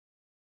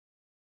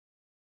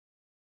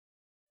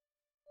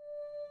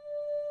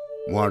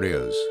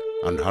warriors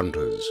and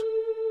hunters,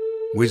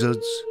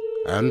 wizards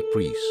and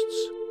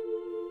priests.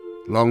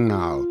 Long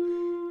now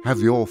have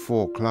your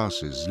four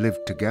classes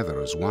lived together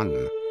as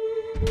one,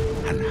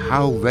 and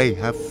how they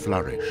have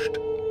flourished.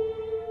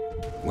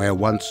 Where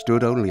once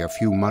stood only a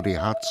few muddy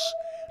huts,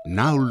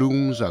 now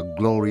looms a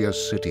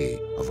glorious city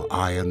of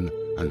iron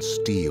and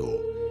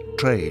steel,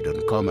 trade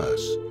and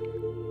commerce,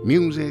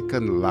 music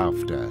and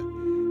laughter,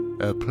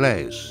 a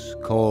place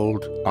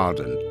called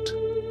Ardent.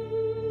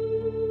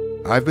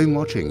 I've been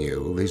watching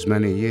you these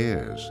many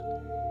years,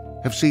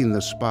 have seen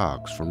the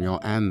sparks from your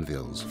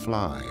anvils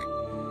fly,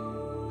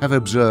 have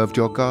observed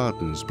your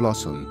gardens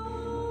blossom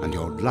and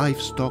your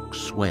livestock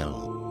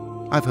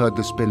swell. I've heard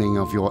the spinning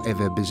of your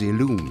ever-busy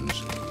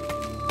looms,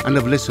 and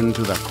have listened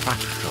to the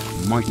crash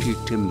of mighty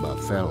timber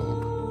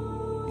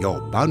felled. Your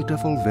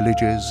bountiful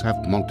villages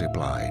have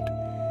multiplied,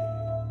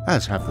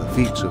 as have the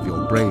feats of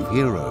your brave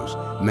heroes,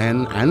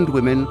 men and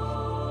women,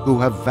 who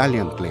have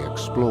valiantly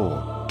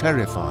explored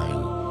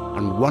terrifying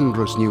and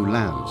wondrous new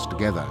lands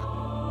together.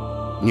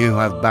 You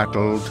have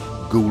battled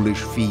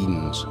ghoulish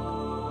fiends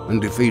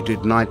and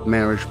defeated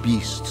nightmarish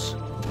beasts,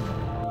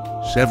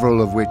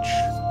 several of which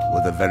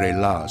were the very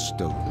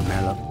last of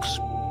Malak's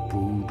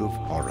brood of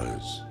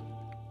horrors.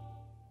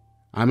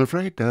 I'm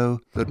afraid, though,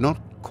 that not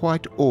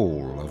quite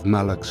all of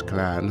Malak's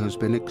clan has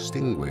been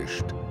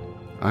extinguished.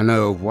 I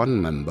know of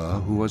one member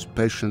who has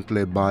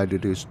patiently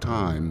bided his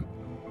time,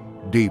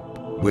 deep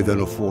within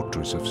a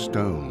fortress of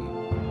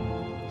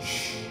stone.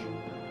 Shh!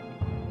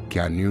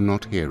 Can you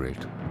not hear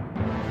it?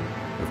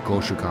 Of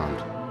course you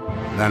can't.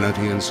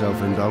 Vanity and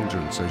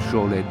self-indulgence has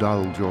surely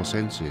dulled your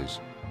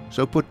senses.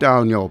 So put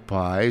down your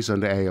pies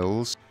and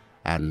ales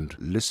and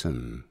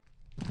listen.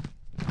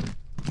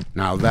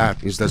 Now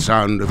that is the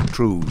sound of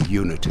true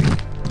unity.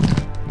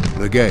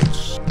 The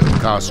gates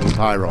of Castle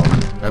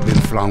Pyron have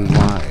been flung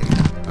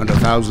wide, and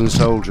 1,000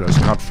 soldiers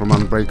cut from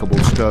unbreakable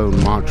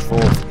stone march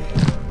forth.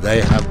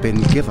 They have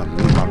been given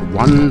but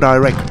one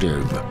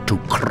directive: to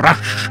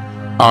crush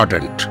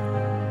Ardent.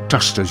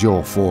 Just as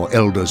your four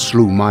elders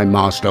slew my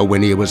master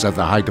when he was at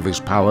the height of his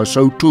power,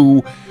 so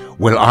too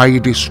will I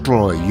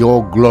destroy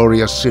your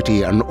glorious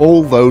city and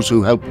all those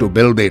who helped to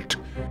build it.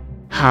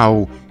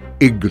 How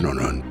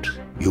ignorant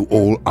you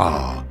all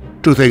are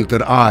to think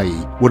that I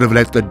would have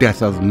let the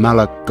death of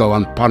Malak go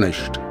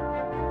unpunished,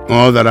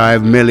 or that I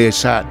have merely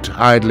sat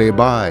idly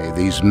by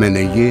these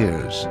many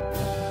years.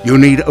 You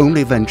need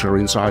only venture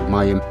inside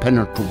my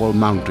impenetrable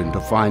mountain to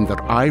find that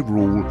I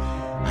rule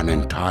an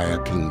entire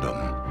kingdom.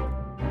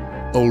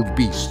 Old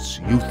beasts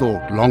you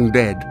thought long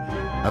dead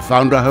have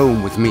found a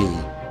home with me,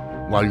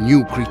 while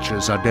new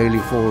creatures are daily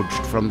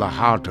forged from the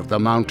heart of the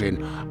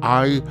mountain.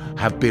 I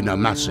have been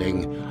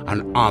amassing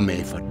an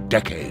army for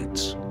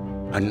decades,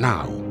 and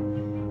now,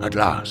 at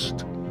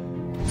last,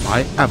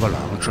 my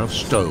avalanche of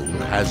stone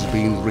has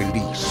been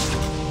released.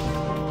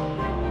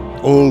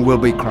 All will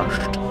be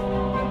crushed,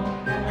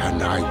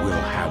 and I will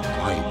have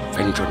my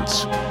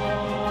vengeance.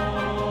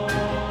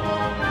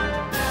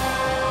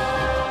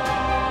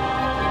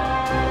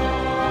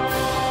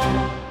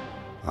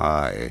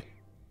 I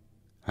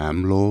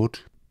am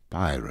Lord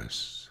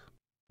Pyrus.